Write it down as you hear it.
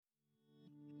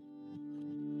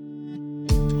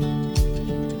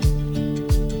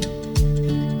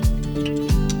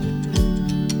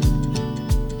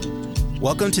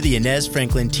Welcome to the Inez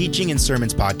Franklin Teaching and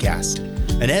Sermons Podcast.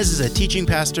 Inez is a teaching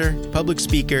pastor, public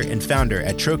speaker, and founder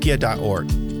at trochia.org.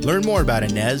 Learn more about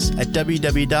Inez at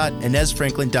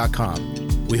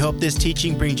www.inezfranklin.com. We hope this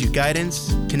teaching brings you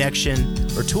guidance, connection,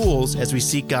 or tools as we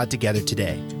seek God together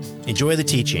today. Enjoy the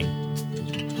teaching.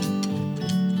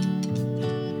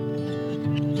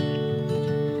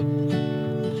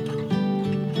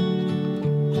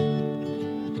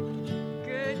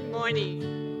 Good morning.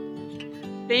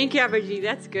 Thank you, Abergy.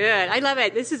 That's good. I love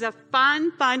it. This is a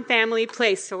fun family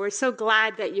place, so we're so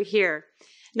glad that you're here.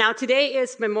 Now, today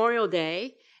is Memorial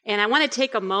Day, and I want to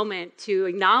take a moment to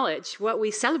acknowledge what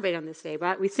we celebrate on this day.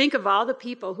 Right? We think of all the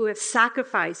people who have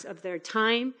sacrificed of their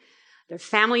time, their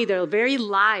family, their very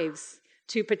lives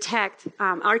to protect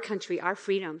our country, our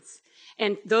freedoms,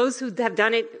 and those who have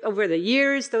done it over the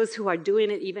years, those who are doing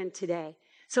it even today.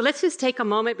 So let's just take a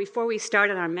moment before we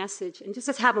start on our message and just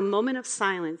have a moment of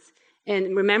silence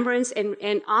and remembrance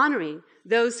and honoring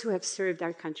those who have served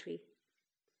our country.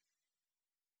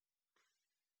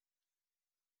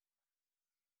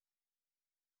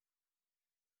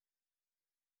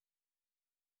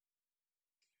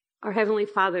 Our Heavenly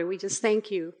Father, we just thank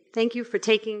you. Thank you for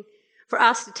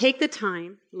us to take the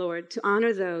time, Lord, to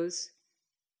honor those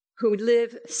who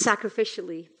live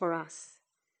sacrificially for us.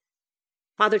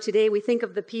 Father, today we think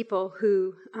of the people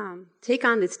who take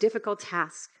on this difficult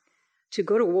task to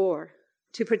go to war,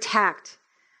 to protect,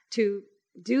 to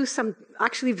do some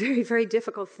actually very, very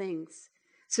difficult things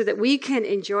so that we can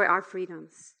enjoy our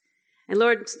freedoms. And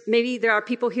Lord, maybe there are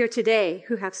people here today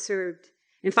who have served.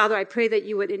 And Father, I pray that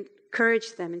you would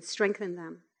encourage them and strengthen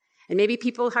them. And maybe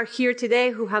people are here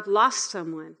today who have lost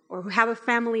someone or who have a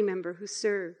family member who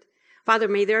served. Father,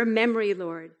 may their memory,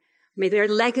 Lord, may their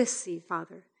legacy,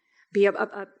 Father, be an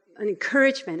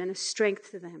encouragement and a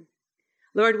strength to them.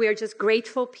 Lord, we are just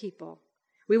grateful people.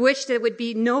 We wish there would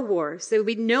be no wars. There would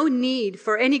be no need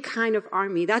for any kind of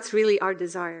army. That's really our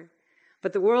desire.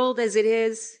 But the world as it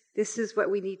is, this is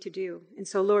what we need to do. And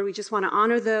so, Lord, we just want to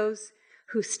honor those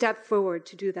who step forward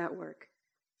to do that work.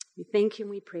 We thank you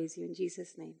and we praise you in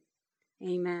Jesus' name.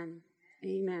 Amen.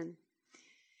 Amen.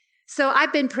 So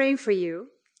I've been praying for you.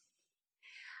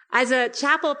 As a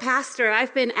chapel pastor,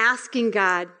 I've been asking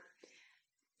God,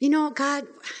 God,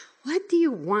 what do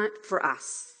you want for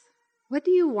us? What do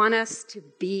you want us to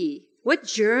be? What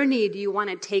journey do you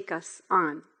want to take us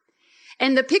on?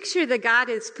 And the picture that God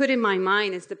has put in my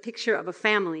mind is the picture of a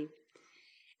family.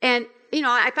 And,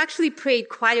 I've actually prayed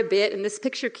quite a bit, and this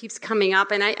picture keeps coming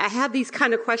up. And I have these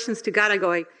kind of questions to God. I'm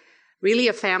going, really,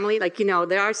 a family?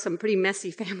 There are some pretty messy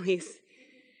families.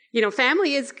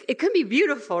 Family it can be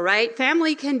beautiful, right?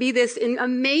 Family can be this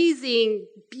amazing,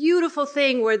 beautiful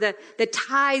thing where the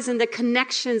ties and the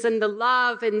connections and the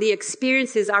love and the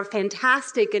experiences are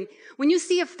fantastic. And when you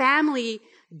see a family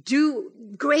do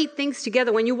great things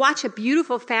together, when you watch a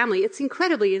beautiful family, it's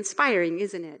incredibly inspiring,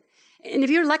 isn't it? And if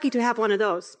you're lucky to have one of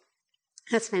those,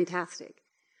 that's fantastic.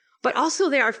 But also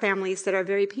there are families that are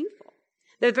very painful.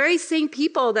 The very same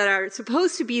people that are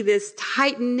supposed to be this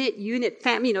tight-knit unit,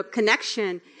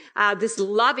 connection, this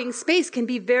loving space can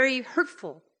be very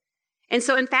hurtful. And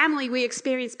so in family, we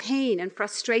experience pain and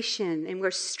frustration, and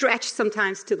we're stretched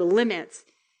sometimes to the limits.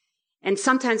 And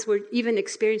sometimes we even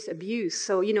experience abuse.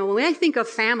 So, when I think of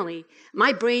family,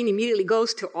 my brain immediately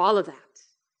goes to all of that.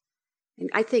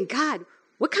 And I think, God,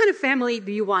 what kind of family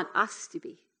do you want us to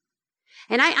be?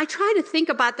 And I try to think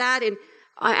about that, and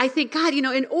I think, God, in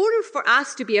order for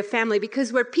us to be a family,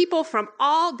 because we're people from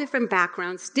all different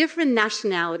backgrounds, different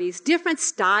nationalities, different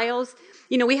styles,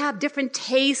 we have different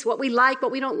tastes, what we like,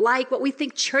 what we don't like, what we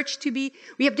think church to be.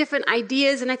 We have different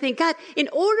ideas. And I think, God, in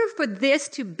order for this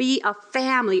to be a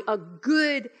family, a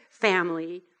good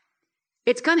family,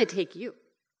 it's going to take you.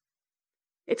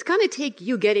 It's going to take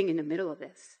you getting in the middle of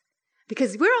this,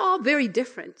 because we're all very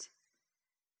different.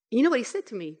 And you know what he said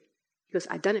to me? He goes,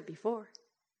 I've done it before.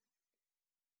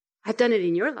 I've done it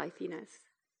in your life, Inez.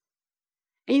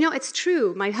 And it's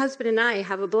true. My husband and I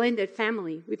have a blended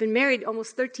family. We've been married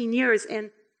almost 13 years.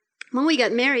 And when we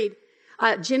got married,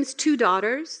 Jim's 2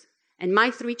 daughters and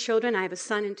my 3 children, I have a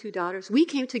son and 2 daughters, we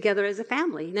came together as a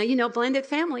family. Now, blended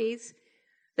families,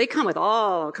 they come with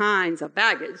all kinds of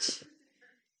baggage.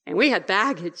 And we had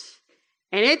baggage.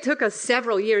 And it took us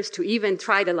several years to even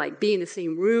try to be in the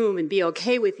same room and be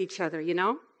okay with each other,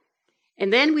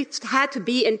 And then we had to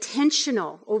be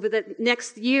intentional over the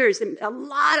next years, and a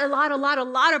lot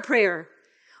of prayer,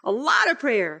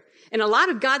 and a lot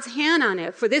of God's hand on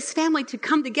it for this family to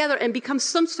come together and become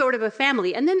some sort of a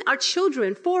family. And then our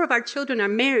children, 4 of our children are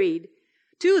married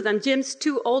Two of them, Jim's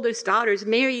two oldest daughters,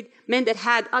 married men that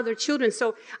had other children.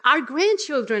 So our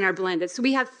grandchildren are blended. So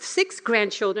we have 6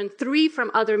 grandchildren, 3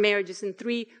 from other marriages and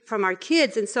 3 from our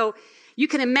kids. And so you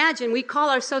can imagine we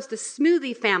call ourselves the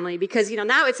smoothie family because,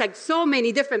 now it's like so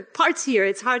many different parts here.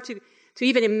 It's hard to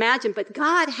even imagine. But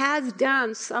God has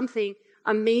done something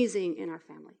amazing in our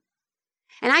family.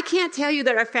 And I can't tell you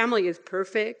that our family is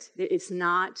perfect. It's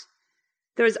not.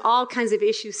 There's all kinds of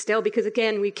issues still because,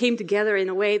 again, we came together in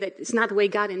a way that it's not the way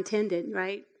God intended,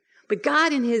 right? But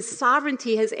God in his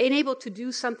sovereignty has been able to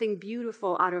do something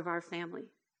beautiful out of our family.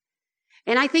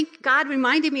 And I think God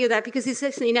reminded me of that because he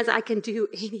says, Inez, I can do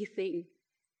anything.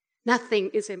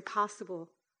 Nothing is impossible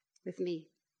with me.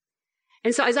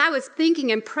 And so as I was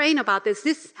thinking and praying about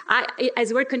this,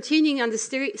 as we're continuing on this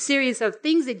series of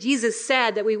things that Jesus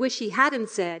said that we wish he hadn't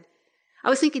said, I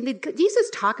was thinking, did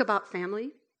Jesus talk about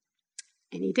family?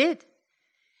 And he did.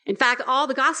 In fact, all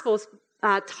the Gospels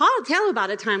tell about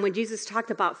a time when Jesus talked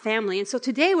about family. And so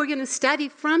today we're going to study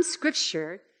from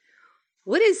Scripture,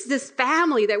 what is this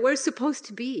family that we're supposed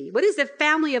to be? What is the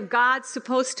family of God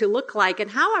supposed to look like?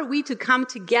 And how are we to come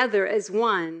together as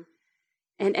one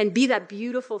and be that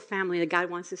beautiful family that God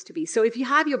wants us to be? So if you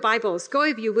have your Bibles, go,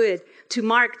 if you would, to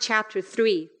Mark chapter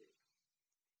 3.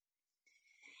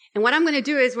 And what I'm going to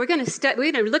do is we're going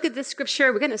to look at this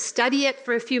scripture, we're going to study it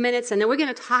for a few minutes, and then we're going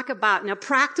to talk about, in a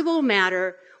practical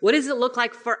matter, what does it look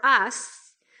like for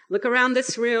us, look around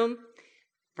this room,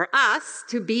 for us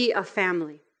to be a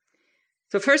family.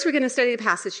 So first we're going to study the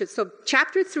passage. So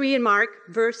chapter 3 in Mark,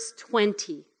 verse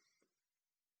 20.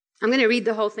 I'm going to read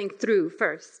the whole thing through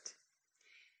first.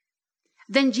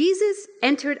 Then Jesus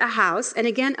entered a house, and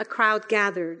again a crowd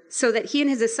gathered, so that he and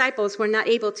his disciples were not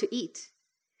able to eat.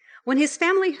 When his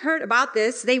family heard about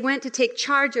this, they went to take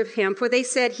charge of him, for they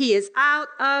said, he is out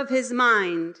of his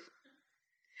mind.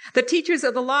 The teachers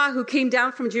of the law who came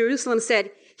down from Jerusalem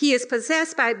said, he is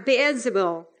possessed by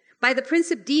Beelzebul. By the prince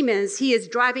of demons, he is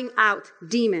driving out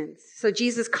demons. So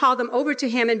Jesus called them over to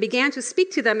him and began to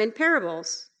speak to them in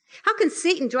parables. How can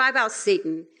Satan drive out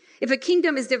Satan? If a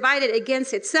kingdom is divided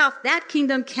against itself, that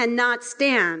kingdom cannot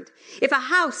stand. If a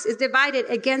house is divided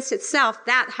against itself,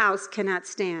 that house cannot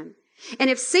stand.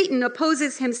 And if Satan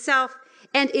opposes himself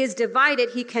and is divided,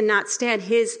 he cannot stand.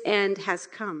 His end has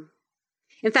come.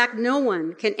 In fact, no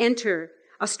one can enter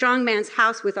a strong man's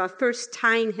house without first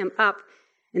tying him up,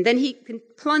 and then he can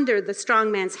plunder the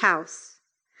strong man's house.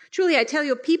 Truly, I tell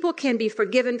you, people can be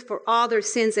forgiven for all their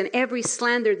sins and every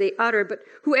slander they utter, but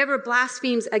whoever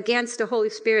blasphemes against the Holy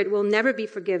Spirit will never be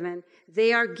forgiven.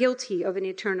 They are guilty of an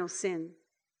eternal sin.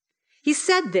 He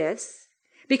said this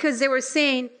because they were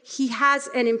saying he has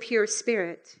an impure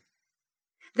spirit.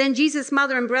 Then Jesus'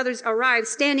 mother and brothers arrived.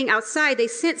 Standing outside, they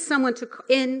sent someone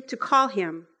in to call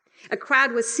him. A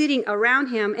crowd was sitting around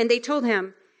him, and they told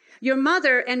him, your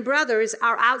mother and brothers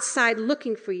are outside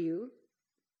looking for you.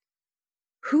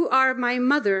 Who are my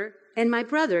mother and my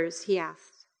brothers? He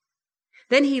asked.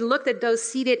 Then he looked at those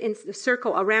seated in the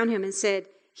circle around him and said,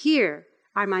 here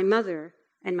are my mother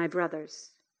and my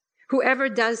brothers. Whoever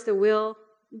does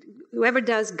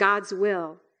God's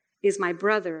will is my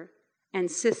brother and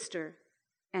sister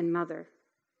and mother.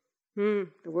 The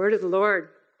word of the Lord.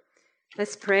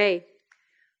 Let's pray.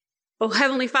 Oh,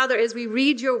 Heavenly Father, as we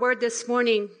read your word this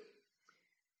morning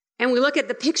and we look at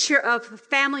the picture of the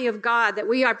family of God that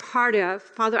we are part of,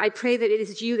 Father, I pray that it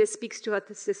is you that speaks to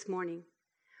us this morning.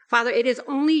 Father, it is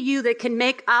only you that can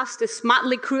make us, this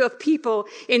motley crew of people,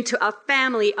 into a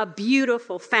family, a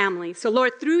beautiful family. So,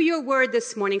 Lord, through your word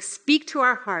this morning, speak to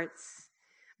our hearts.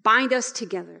 Bind us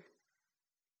together.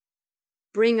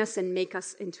 Bring us and make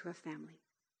us into a family.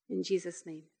 In Jesus'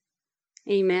 name,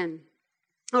 amen.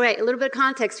 All right, a little bit of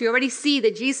context. We already see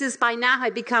that Jesus by now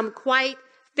had become quite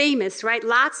famous, right?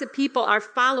 Lots of people are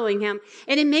following him.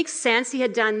 And it makes sense. He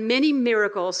had done many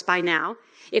miracles by now.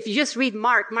 If you just read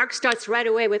Mark starts right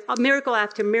away with a miracle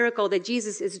after miracle that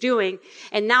Jesus is doing.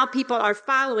 And now people are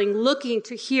following, looking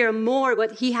to hear more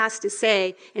what he has to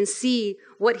say and see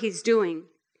what he's doing.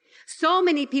 So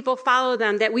many people follow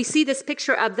them that we see this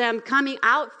picture of them coming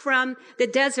out from the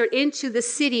desert into the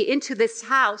city, into this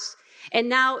house. And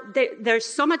now there's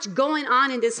so much going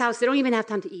on in this house, they don't even have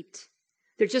time to eat.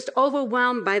 They're just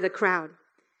overwhelmed by the crowd.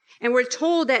 And we're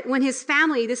told that when his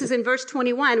family, this is in verse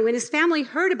 21, when his family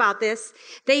heard about this,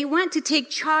 they went to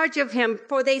take charge of him,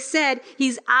 for they said,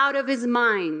 he's out of his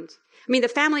mind. I mean, the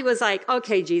family was like,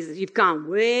 okay, Jesus, you've gone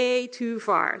way too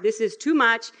far. This is too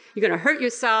much. You're going to hurt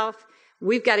yourself.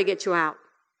 We've got to get you out.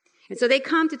 And so they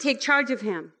come to take charge of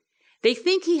him. They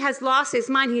think he has lost his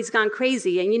mind. He's gone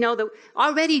crazy. And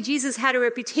already Jesus had a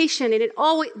reputation, and it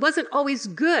wasn't always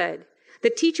good. The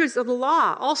teachers of the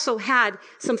law also had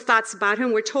some thoughts about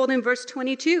him. We're told in verse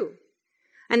 22.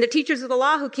 And the teachers of the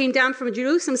law who came down from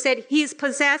Jerusalem said, he is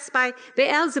possessed by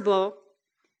Beelzebul,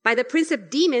 by the prince of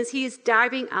demons. He is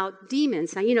driving out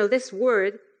demons. Now, you know, this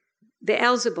word,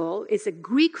 Beelzebul, is a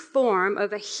Greek form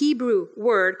of a Hebrew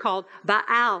word called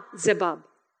Baal-zebub.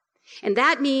 And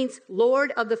that means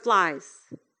Lord of the Flies.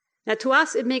 Now, to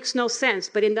us, it makes no sense,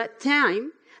 but in that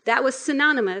time, that was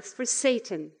synonymous for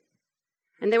Satan.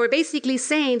 And they were basically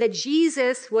saying that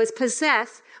Jesus was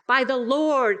possessed by the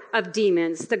Lord of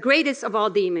demons, the greatest of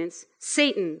all demons,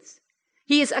 Satan's.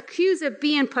 He is accused of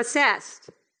being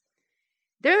possessed.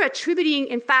 They're attributing,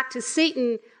 in fact, to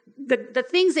Satan the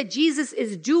things that Jesus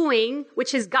is doing,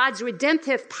 which is God's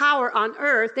redemptive power on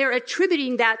earth. They're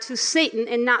attributing that to Satan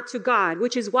and not to God,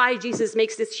 which is why Jesus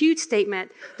makes this huge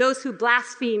statement, those who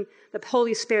blaspheme the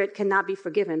Holy Spirit cannot be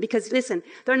forgiven. Because listen,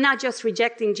 they're not just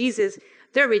rejecting Jesus,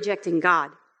 they're rejecting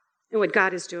God and what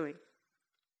God is doing.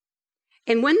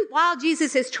 And while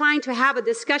Jesus is trying to have a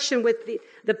discussion with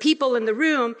the people in the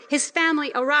room, his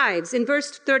family arrives. In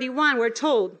verse 31, we're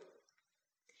told,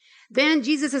 then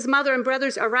Jesus' mother and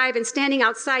brothers arrive, and standing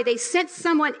outside, they sent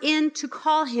someone in to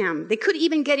call him. They couldn't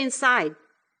even get inside.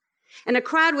 And a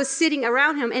crowd was sitting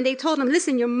around him, and they told him,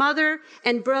 listen, your mother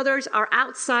and brothers are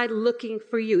outside looking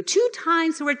for you. 2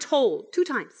 times we're told, 2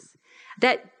 times,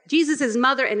 that Jesus'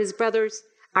 mother and his brothers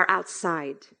are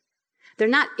outside. They're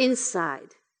not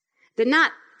inside. They're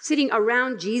not sitting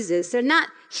around Jesus. They're not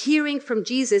hearing from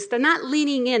Jesus. They're not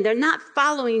leaning in. They're not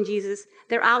following Jesus.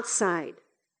 They're outside.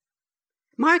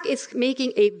 Mark is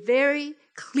making a very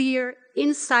clear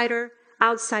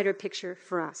insider-outsider picture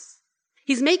for us.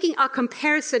 He's making a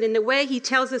comparison in the way he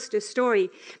tells us the story,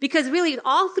 because really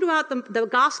all throughout the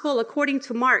gospel, according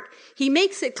to Mark, he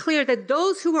makes it clear that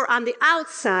those who were on the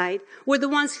outside were the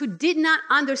ones who did not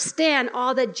understand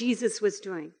all that Jesus was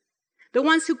doing, the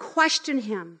ones who questioned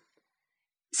him.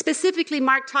 Specifically,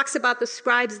 Mark talks about the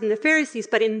scribes and the Pharisees,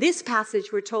 but in this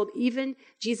passage, we're told even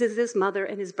Jesus' mother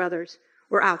and his brothers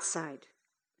were outside.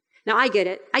 Now, I get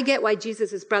it. I get why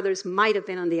Jesus' brothers might have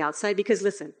been on the outside, because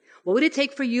listen, what would it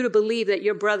take for you to believe that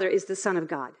your brother is the Son of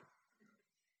God?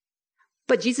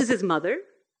 But Jesus' mother,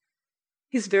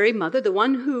 his very mother, the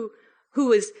one who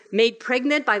was made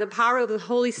pregnant by the power of the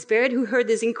Holy Spirit, who heard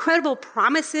these incredible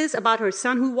promises about her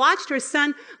son, who watched her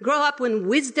son grow up in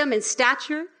wisdom and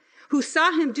stature, who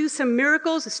saw him do some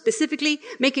miracles, specifically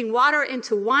making water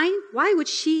into wine, why would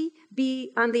she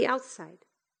be on the outside?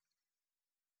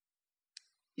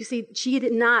 You see, she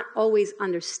did not always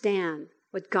understand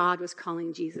what God was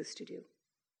calling Jesus to do.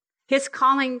 His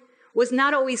calling was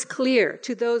not always clear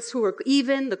to those who were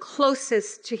even the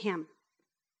closest to him.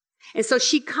 And so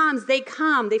she comes, they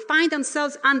come, they find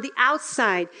themselves on the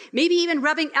outside, maybe even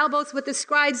rubbing elbows with the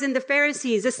scribes and the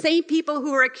Pharisees, the same people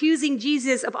who were accusing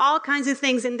Jesus of all kinds of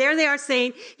things. And there they are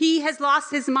saying, he has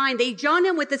lost his mind. They join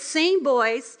him with the same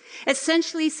voice,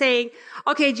 essentially saying,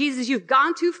 okay, Jesus, you've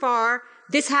gone too far.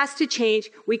 This has to change.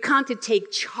 We come to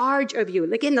take charge of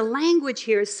you. Again, the language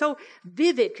here is so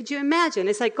vivid. Could you imagine?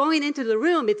 It's like going into the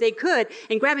room, if they could,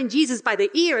 and grabbing Jesus by the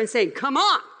ear and saying, come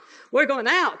on, we're going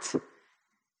out.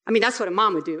 I mean, that's what a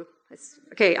mom would do.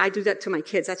 Okay, I do that to my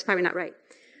kids. That's probably not right.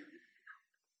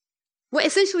 Well,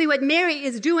 essentially what Mary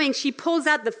is doing, she pulls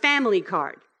out the family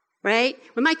card, right?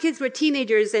 When my kids were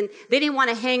teenagers and they didn't want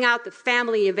to hang out the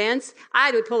family events,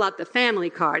 I would pull out the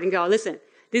family card and go, listen,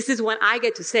 this is when I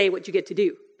get to say what you get to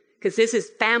do, because this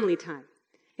is family time.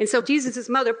 And so Jesus'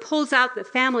 mother pulls out the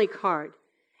family card.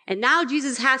 And now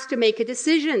Jesus has to make a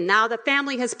decision. Now the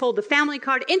family has pulled the family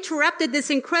card, interrupted this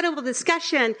incredible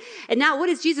discussion. And now what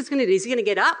is Jesus going to do? Is he going to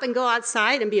get up and go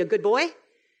outside and be a good boy?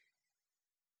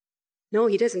 No,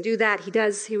 he doesn't do that.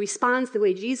 He responds the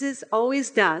way Jesus always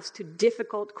does to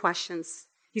difficult questions.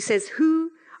 He says, who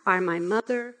are my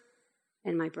mother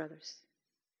and my brothers?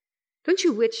 Don't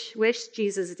you wish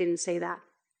Jesus didn't say that?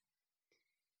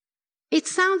 It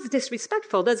sounds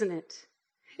disrespectful, doesn't it?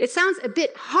 It sounds a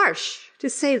bit harsh to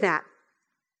say that.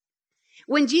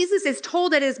 When Jesus is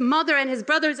told that his mother and his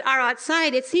brothers are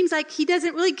outside, it seems like he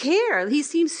doesn't really care. He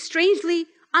seems strangely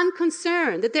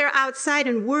unconcerned that they're outside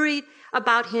and worried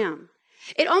about him.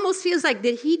 It almost feels like,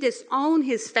 did he disown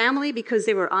his family because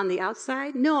they were on the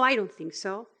outside? No, I don't think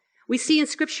so. We see in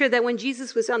Scripture that when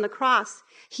Jesus was on the cross,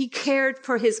 he cared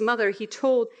for his mother. He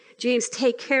told James,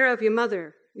 take care of your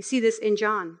mother. We see this in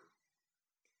John.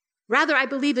 Rather, I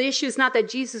believe the issue is not that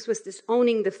Jesus was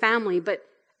disowning the family, but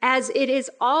as it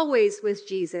is always with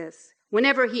Jesus,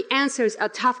 whenever he answers a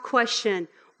tough question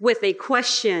with a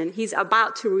question, he's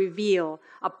about to reveal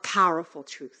a powerful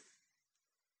truth.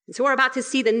 And so we're about to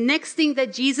see the next thing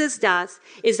that Jesus does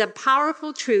is a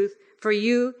powerful truth for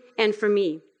you and for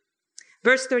me.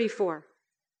 Verse 34.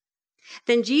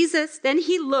 Then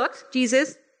he looked,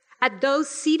 Jesus, at those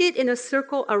seated in a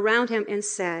circle around him and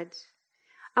said,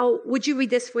 oh, would you read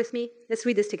this with me? Let's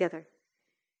read this together.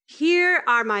 Here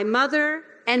are my mother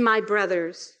and my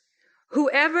brothers.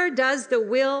 Whoever does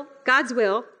God's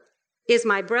will, is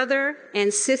my brother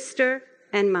and sister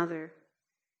and mother.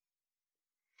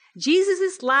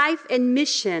 Jesus' life and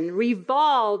mission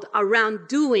revolved around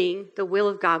doing the will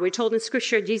of God. We're told in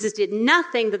Scripture Jesus did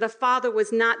nothing that the Father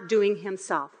was not doing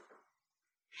himself.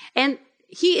 And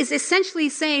he is essentially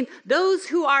saying those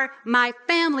who are my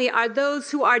family are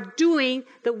those who are doing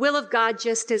the will of God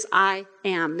just as I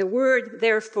am. The word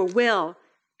there for will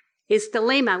is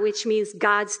thelema, which means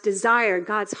God's desire,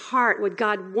 God's heart, what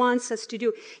God wants us to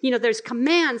do. You know, there's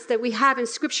commands that we have in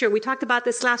Scripture. We talked about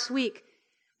this last week.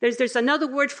 There's another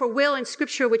word for will in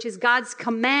Scripture, which is God's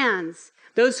commands,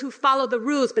 those who follow the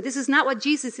rules. But this is not what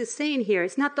Jesus is saying here.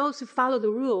 It's not those who follow the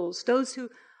rules, those who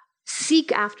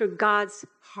seek after God's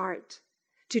heart,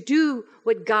 to do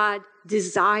what God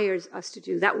desires us to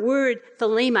do. That word,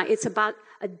 thelema, it's about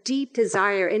a deep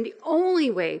desire. And the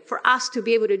only way for us to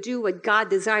be able to do what God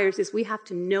desires is we have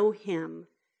to know him.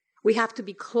 We have to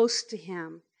be close to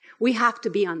him. We have to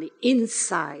be on the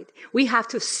inside. We have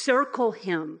to circle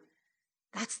him.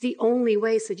 That's the only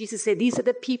way. So Jesus said, these are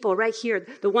the people right here,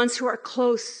 the ones who are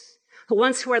close, the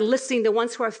ones who are listening, the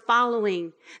ones who are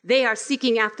following. They are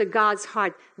seeking after God's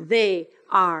heart. They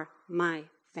are my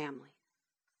family.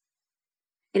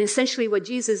 And essentially what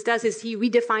Jesus does is he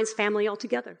redefines family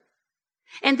altogether.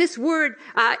 And this word,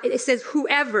 it says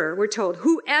whoever, we're told,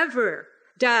 whoever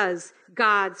does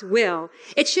God's will.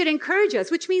 It should encourage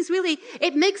us, which means really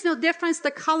it makes no difference the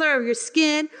color of your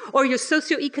skin or your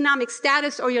socioeconomic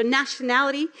status or your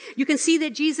nationality. You can see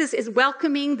that Jesus is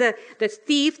welcoming the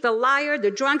thief, the liar,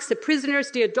 the drunks, the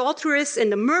prisoners, the adulterers,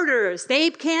 and the murderers. They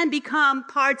can become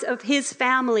parts of his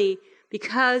family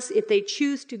because if they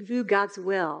choose to do God's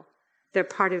will, they're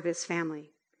part of his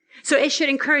family. So it should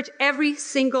encourage every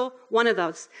single one of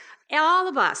those. All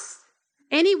of us,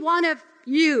 any one of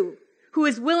you who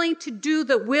is willing to do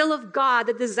the will of God,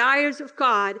 the desires of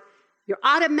God, you're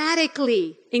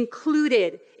automatically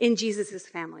included in Jesus'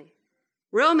 family.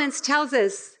 Romans tells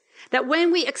us that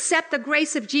when we accept the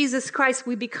grace of Jesus Christ,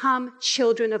 we become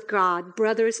children of God,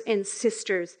 brothers and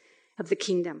sisters of the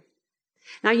kingdom.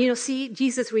 Now, see,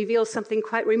 Jesus reveals something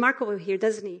quite remarkable here,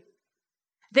 doesn't he?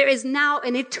 There is now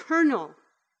an eternal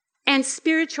and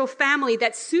spiritual family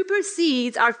that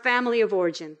supersedes our family of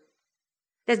origin.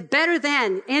 That's better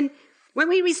than. And when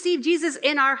we receive Jesus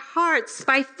in our hearts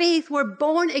by faith, we're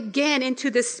born again into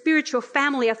this spiritual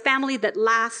family, a family that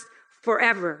lasts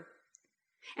forever.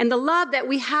 And the love that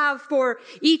we have for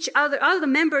each other the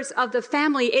members of the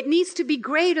family, it needs to be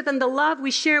greater than the love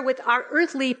we share with our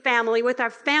earthly family, with our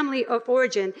family of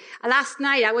origin. Last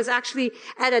night, I was actually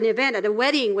at an event, at a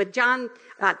wedding with John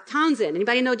Townsend.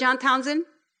 Anybody know John Townsend?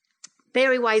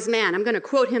 Very wise man. I'm going to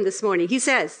quote him this morning. He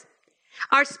says,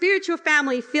 our spiritual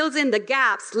family fills in the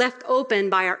gaps left open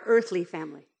by our earthly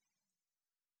family.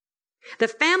 The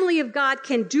family of God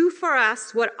can do for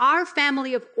us what our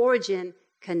family of origin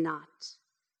cannot.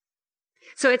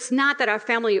 So it's not that our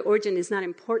family of origin is not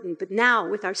important, but now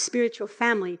with our spiritual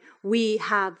family, we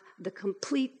have the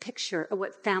complete picture of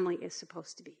what family is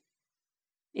supposed to be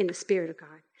in the Spirit of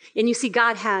God. And you see,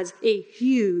 God has a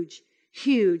huge,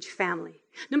 huge family.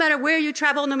 No matter where you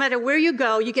travel, no matter where you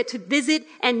go, you get to visit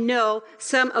and know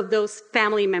some of those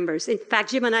family members. In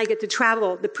fact, Jim and I get to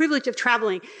travel, the privilege of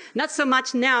traveling, not so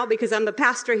much now because I'm the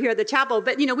pastor here at the chapel,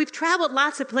 but we've traveled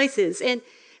lots of places. And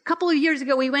a couple of years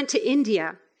ago, we went to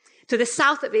India, to the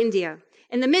south of India.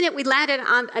 And the minute we landed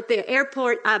at the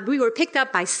airport, we were picked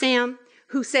up by Sam,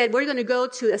 who said, we're going to go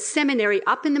to a seminary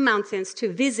up in the mountains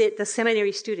to visit the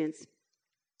seminary students.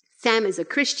 Sam is a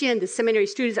Christian. The seminary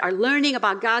students are learning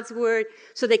about God's word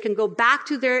so they can go back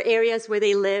to their areas where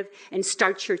they live and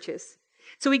start churches.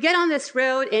 So we get on this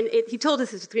road, and he told us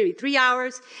it was going to be 3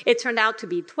 hours. It turned out to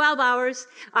be 12 hours.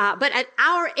 But at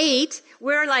hour 8,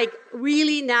 we're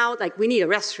really now, we need a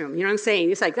restroom. You know what I'm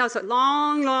saying? It's that was a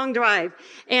long, long drive.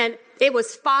 And it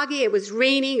was foggy, it was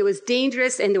raining, it was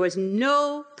dangerous, and there was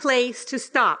no place to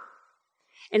stop.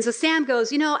 And so Sam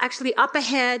goes, actually up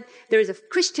ahead, there's a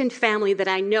Christian family that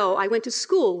I know. I went to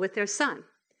school with their son.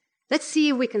 Let's see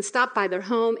if we can stop by their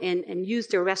home and use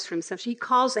their restroom. So she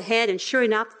calls ahead, and sure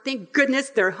enough, thank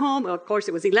goodness they're home. Well, of course,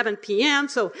 it was 11 p.m.,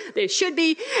 so they should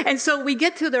be. And so we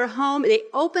get to their home. They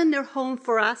open their home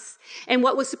for us. And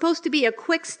what was supposed to be a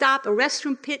quick stop, a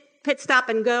restroom pit pit stop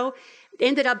and go. It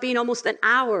ended up being almost an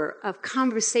hour of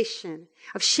conversation,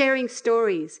 of sharing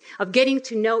stories, of getting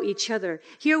to know each other.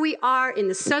 Here we are in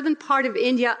the southern part of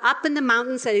India, up in the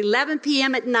mountains at 11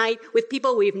 p.m. at night with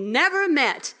people we've never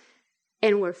met,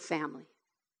 and we're family.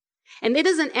 And it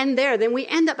doesn't end there. Then we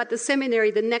end up at the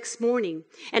seminary the next morning.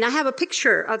 And I have a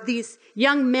picture of these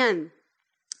young men.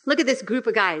 Look at this group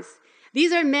of guys.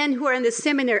 These are men who are in the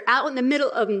seminary out in the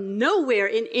middle of nowhere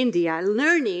in India,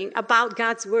 learning about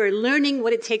God's word, learning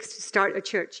what it takes to start a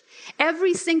church.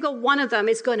 Every single one of them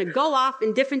is going to go off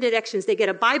in different directions. They get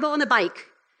a Bible and a bike,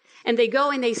 and they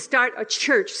go and they start a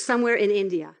church somewhere in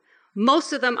India.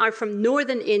 Most of them are from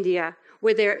northern India,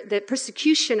 where the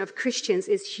persecution of Christians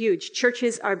is huge.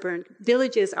 Churches are burned.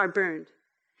 Villages are burned.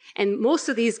 And most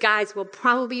of these guys will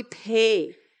probably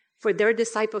pay for their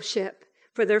discipleship,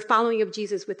 for their following of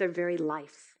Jesus with their very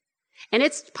life. And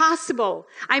it's possible.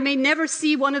 I may never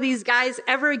see one of these guys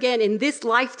ever again in this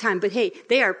lifetime, but hey,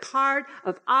 they are part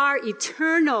of our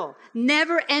eternal,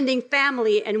 never-ending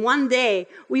family, and one day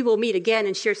we will meet again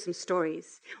and share some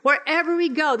stories. Wherever we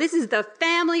go, this is the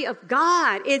family of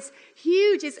God. It's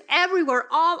huge. It's everywhere,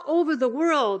 all over the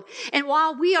world. And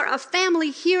while we are a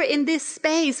family here in this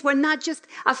space, we're not just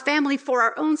a family for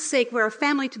our own sake. We're a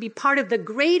family to be part of the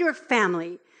greater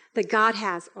family that God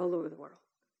has all over the world.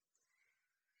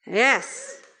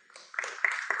 Yes.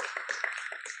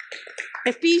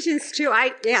 Ephesians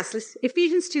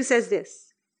 2 says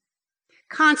this.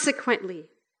 Consequently,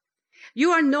 you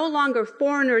are no longer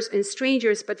foreigners and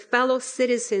strangers, but fellow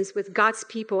citizens with God's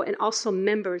people and also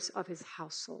members of his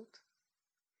household.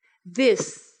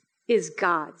 This is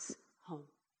God's home.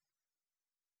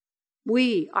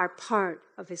 We are part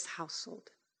of his household.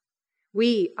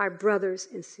 We are brothers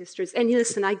and sisters. And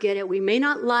listen, I get it. We may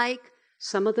not like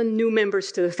some of the new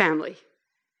members to the family.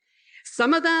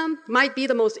 Some of them might be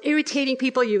the most irritating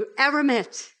people you've ever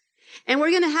met. And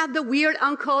we're going to have the weird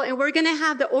uncle, and we're going to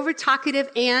have the over-talkative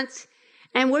aunt,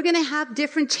 and we're going to have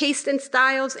different tastes and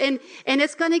styles, and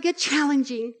it's going to get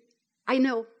challenging. I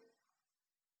know.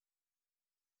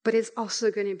 But it's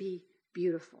also going to be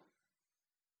beautiful.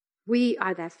 We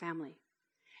are that family.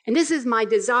 And this is my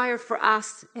desire for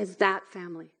us as that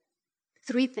family.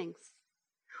 3 things.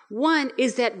 One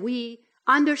is that we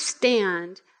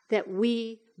understand that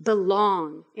we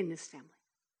belong in this family.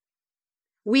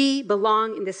 We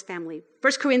belong in this family.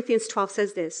 1 Corinthians 12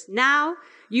 says this, now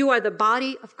you are the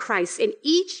body of Christ, and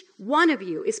each one of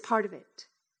you is part of it.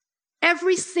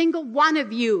 Every single one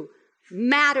of you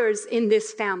matters in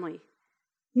this family.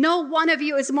 No one of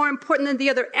you is more important than the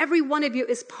other. Every one of you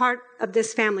is part of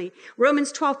this family.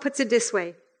 Romans 12 puts it this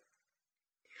way.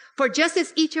 For just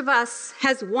as each of us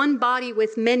has one body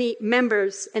with many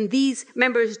members, and these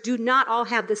members do not all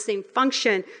have the same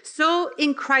function, so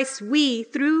in Christ we,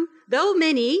 though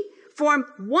many, form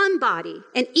one body,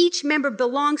 and each member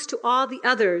belongs to all the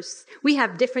others. We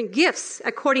have different gifts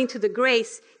according to the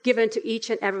grace given to each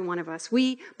and every one of us.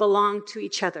 We belong to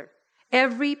each other.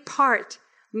 Every part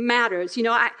matters. You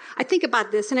know, I think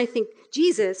about this and I think,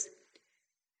 Jesus,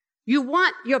 you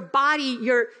want your body,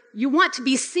 you want to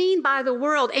be seen by the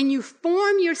world, and you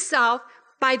form yourself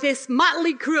by this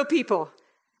motley crew of people.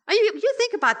 You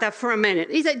think about that for a minute.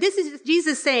 This is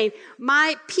Jesus saying,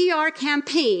 my PR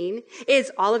campaign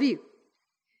is all of you.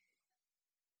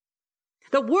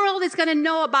 The world is going to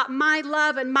know about my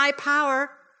love and my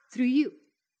power through you.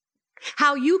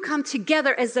 How you come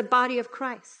together as the body of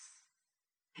Christ.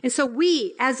 And so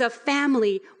we, as a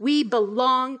family, we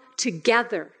belong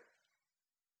together.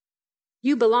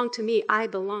 You belong to me. I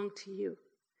belong to you.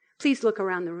 Please look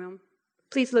around the room.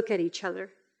 Please look at each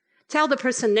other. Tell the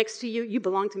person next to you, you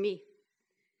belong to me.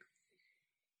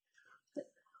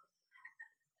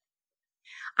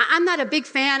 I'm not a big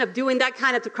fan of doing that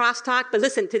kind of crosstalk, but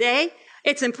listen, today,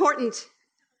 it's important.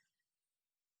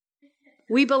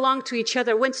 We belong to each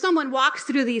other. When someone walks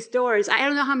through these doors, I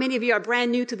don't know how many of you are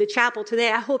brand new to the chapel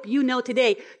today. I hope you know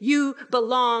today, you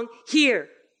belong here.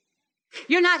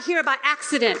 You're not here by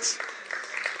accident.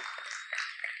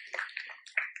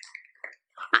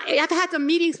 I've had some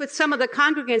meetings with some of the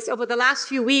congregants over the last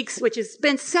few weeks, which has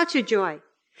been such a joy.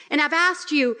 And I've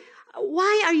asked you,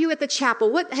 why are you at the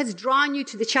chapel? What has drawn you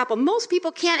to the chapel? Most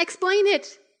people can't explain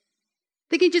it.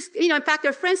 They can just, in fact,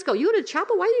 their friends go, you go to the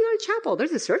chapel? Why do you go to chapel?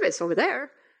 There's a service over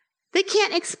there. They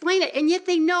can't explain it, and yet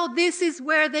they know this is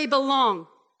where they belong.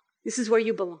 This is where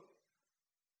you belong.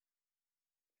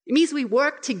 It means we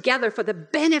work together for the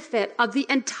benefit of the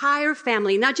entire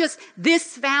family, not just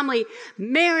this family,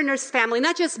 Mariner's family,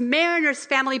 not just Mariner's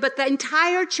family, but the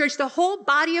entire church, the whole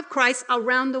body of Christ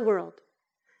around the world.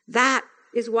 That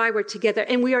is why we're together.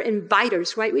 And we are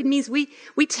inviters, right? It means we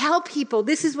tell people,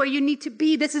 this is where you need to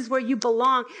be. This is where you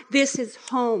belong. This is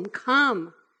home.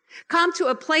 Come. Come to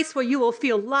a place where you will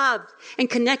feel loved and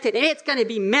connected. And it's going to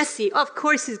be messy. Of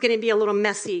course, it's going to be a little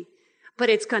messy, but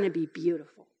it's going to be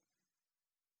beautiful.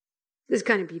 It's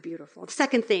going to be beautiful. The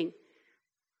second thing,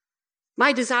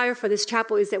 my desire for this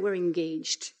chapel is that we're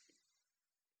engaged,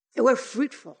 that we're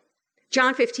fruitful.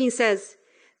 John 15 says,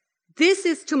 this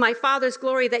is to my Father's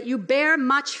glory that you bear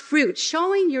much fruit,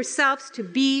 showing yourselves to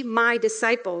be my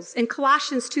disciples. And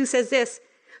Colossians 2 says this,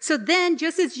 so then,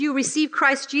 just as you receive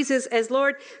Christ Jesus as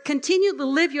Lord, continue to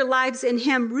live your lives in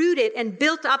him, rooted and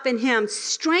built up in him,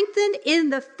 strengthened in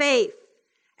the faith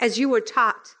as you were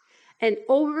taught, and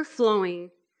overflowing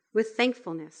with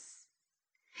thankfulness.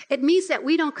 It means that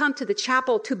we don't come to the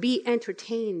chapel to be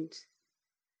entertained.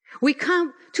 We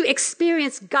come to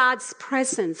experience God's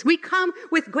presence. We come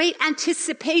with great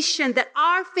anticipation that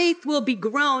our faith will be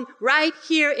grown right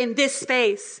here in this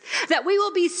space, that we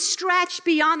will be stretched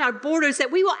beyond our borders,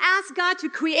 that we will ask God to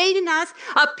create in us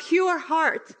a pure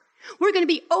heart. We're going to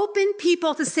be open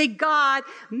people to say, God,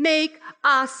 make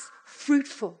us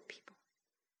fruitful people.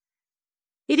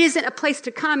 It isn't a place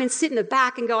to come and sit in the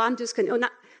back and go, I'm just going to,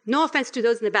 no offense to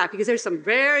those in the back, because there's some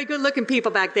very good looking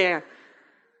people back there.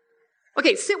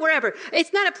 Okay, sit wherever.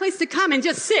 It's not a place to come and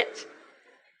just sit.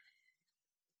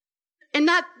 And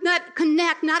not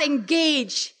connect, not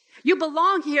engage. You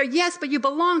belong here, yes, but you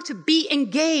belong to be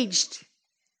engaged.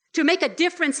 To make a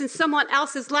difference in someone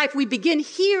else's life. We begin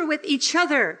here with each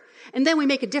other. And then we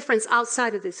make a difference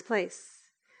outside of this place.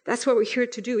 That's what we're here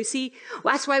to do. You see,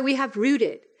 that's why we have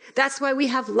Rooted. That's why we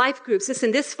have life groups.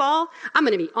 Listen, this fall, I'm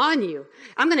going to be on you.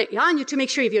 I'm going to be on you to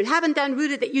make sure if you haven't done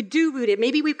Rooted, that you do Rooted.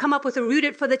 Maybe we've come up with a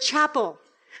Rooted for the chapel.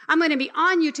 I'm going to be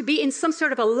on you to be in some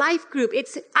sort of a life group.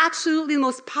 It's absolutely the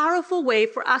most powerful way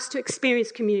for us to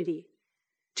experience community,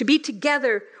 to be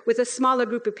together with a smaller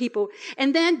group of people.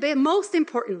 And then, most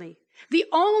importantly, the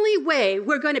only way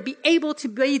we're going to be able to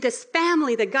be this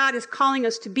family that God is calling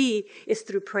us to be is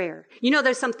through prayer. You know,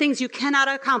 there's some things you cannot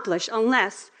accomplish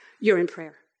unless you're in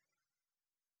prayer.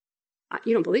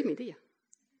 You don't believe me, do you?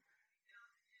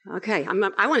 Okay, I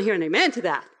want to hear an amen to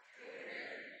that.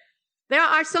 There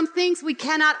are some things we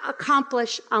cannot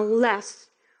accomplish unless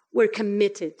we're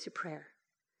committed to prayer.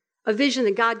 A vision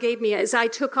that God gave me as I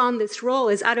took on this role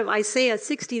is out of Isaiah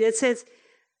 60 that says,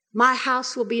 my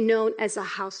house will be known as a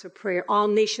house of prayer. All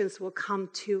nations will come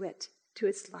to it, to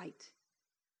its light.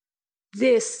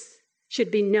 This should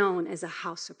be known as a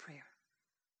house of prayer.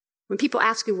 When people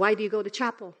ask you, why do you go to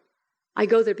chapel? I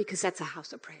go there because that's a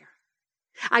house of prayer.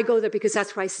 I go there because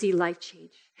that's where I see life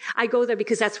change. I go there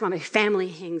because that's where my family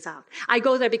hangs out. I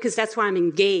go there because that's where I'm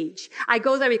engaged. I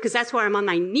go there because that's where I'm on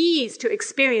my knees to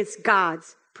experience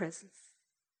God's presence.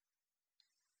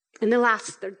 And the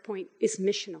last third point is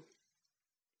missional.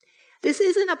 This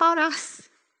isn't about us.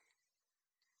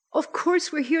 Of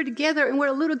course, we're here together and we're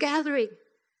a little gathering.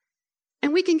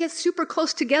 And we can get super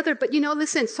close together, but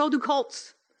listen, so do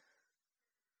cults.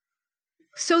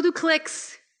 So do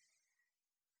cliques.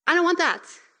 I don't want that.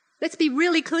 Let's be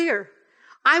really clear.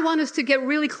 I want us to get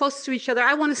really close to each other.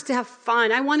 I want us to have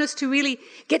fun. I want us to really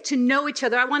get to know each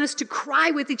other. I want us to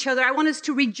cry with each other. I want us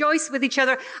to rejoice with each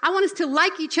other. I want us to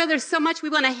like each other so much we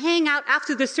want to hang out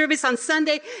after the service on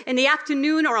Sunday in the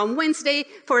afternoon or on Wednesday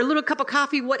for a little cup of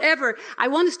coffee, whatever. I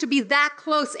want us to be that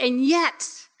close. And yet,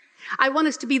 I want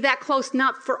us to be that close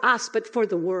not for us, but for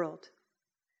the world.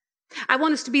 I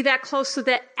want us to be that close so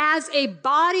that as a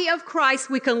body of Christ,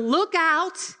 we can look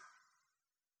out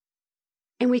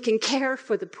and we can care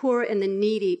for the poor and the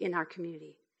needy in our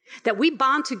community. That we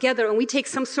bond together and we take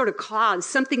some sort of cause,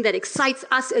 something that excites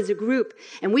us as a group,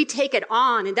 and we take it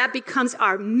on, and that becomes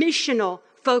our missional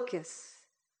focus.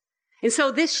 And so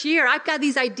this year, I've got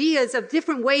these ideas of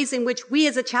different ways in which we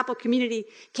as a chapel community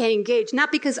can engage.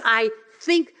 Not because I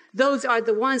think those are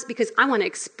the ones, because I want to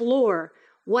explore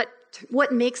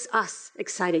what makes us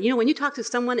excited. When you talk to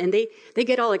someone and they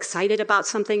get all excited about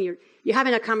something, you're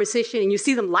having a conversation and you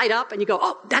see them light up and you go,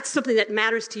 oh, that's something that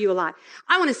matters to you a lot.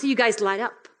 I want to see you guys light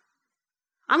up.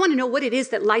 I want to know what it is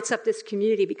that lights up this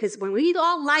community, because when we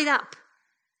all light up,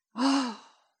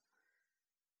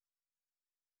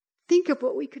 think of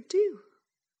what we could do.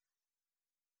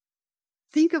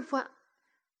 Think of what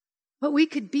we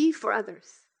could be for others,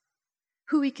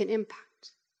 who we can impact.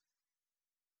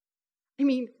 I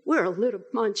mean, we're a little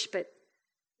bunch, but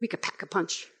we could pack a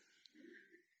punch.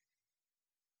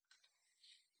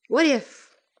 What if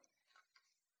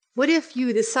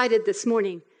you decided this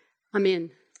morning, I'm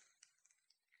in?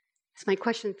 That's my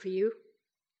question for you.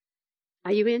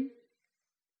 Are you in?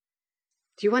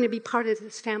 Do you want to be part of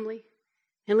this family?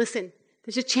 And listen,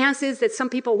 There's a chances that some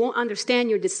people won't understand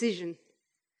your decision.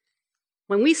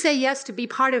 When we say yes to be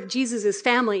part of Jesus'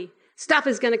 family, stuff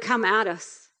is going to come at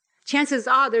us. Chances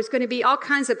are there's going to be all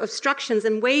kinds of obstructions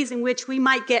and ways in which we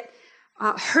might get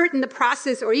hurt in the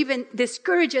process or even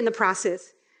discouraged in the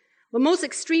process. The most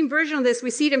extreme version of this,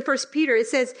 we see it in 1 Peter. It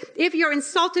says, if you're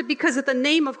insulted because of the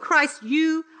name of Christ,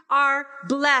 you are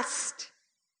blessed.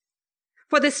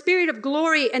 For the Spirit of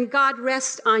glory and God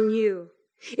rests on you.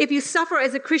 If you suffer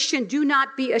as a Christian, do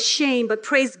not be ashamed, but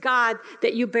praise God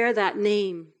that you bear that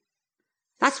name.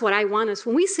 That's what I want us.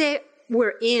 When we say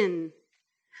we're in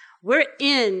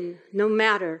no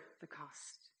matter the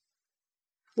cost.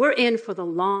 We're in for the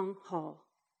long haul.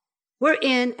 We're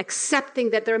in accepting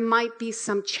that there might be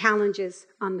some challenges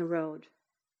on the road.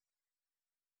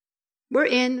 We're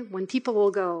in when people will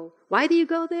go, why do you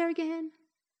go there again?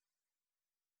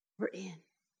 We're in.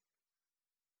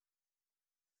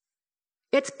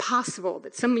 It's possible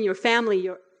that some in your family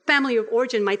of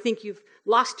origin might think you've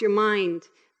lost your mind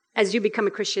as you become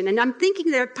a Christian. And I'm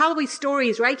thinking there are probably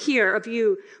stories right here of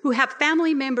you who have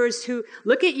family members who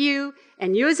look at you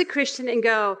and you as a Christian and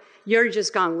go, you're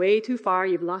just gone way too far.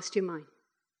 You've lost your mind.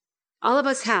 All of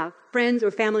us have friends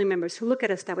or family members who look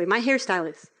at us that way. My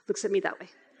hairstylist looks at me that way.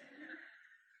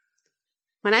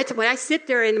 When I sit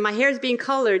there and my hair is being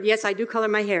colored, yes, I do color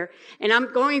my hair, and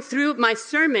I'm going through my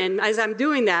sermon as I'm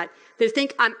doing that, they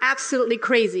think I'm absolutely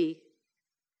crazy.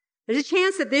 There's a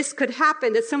chance that this could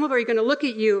happen, that some of them are going to look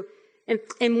at you and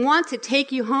want to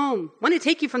take you home, want to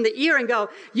take you from the ear and go,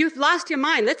 you've lost your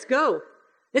mind, let's go.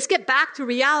 Let's get back to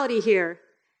reality here.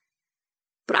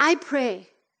 But I pray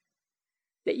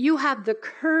that you have the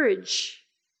courage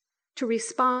to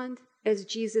respond as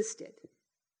Jesus did.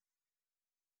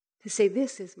 To say,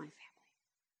 this is my family.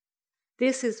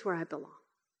 This is where I belong.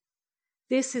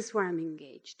 This is where I'm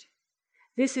engaged.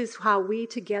 This is how we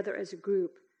together as a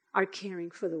group are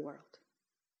caring for the world.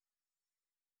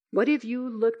 What if you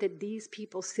looked at these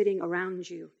people sitting around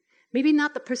you? Maybe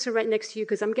not the person right next to you,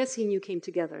 because I'm guessing you came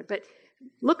together, but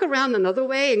look around another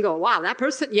way and go, wow, that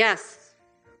person, yes.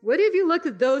 What if you looked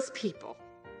at those people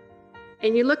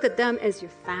and you looked at them as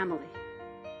your family?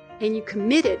 And you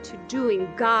committed to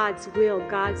doing God's will,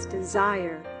 God's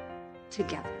desire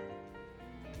together.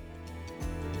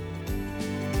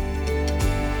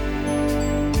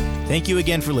 Thank you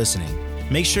again for listening.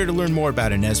 Make sure to learn more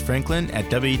about Inez Franklin at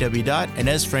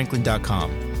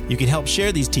www.inezfranklin.com. You can help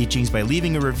share these teachings by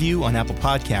leaving a review on Apple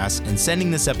Podcasts and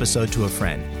sending this episode to a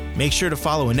friend. Make sure to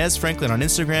follow Inez Franklin on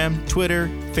Instagram, Twitter,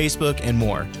 Facebook, and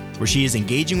more, where she is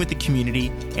engaging with the community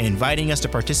and inviting us to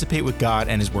participate with God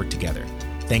and His work together.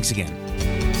 Thanks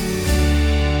again.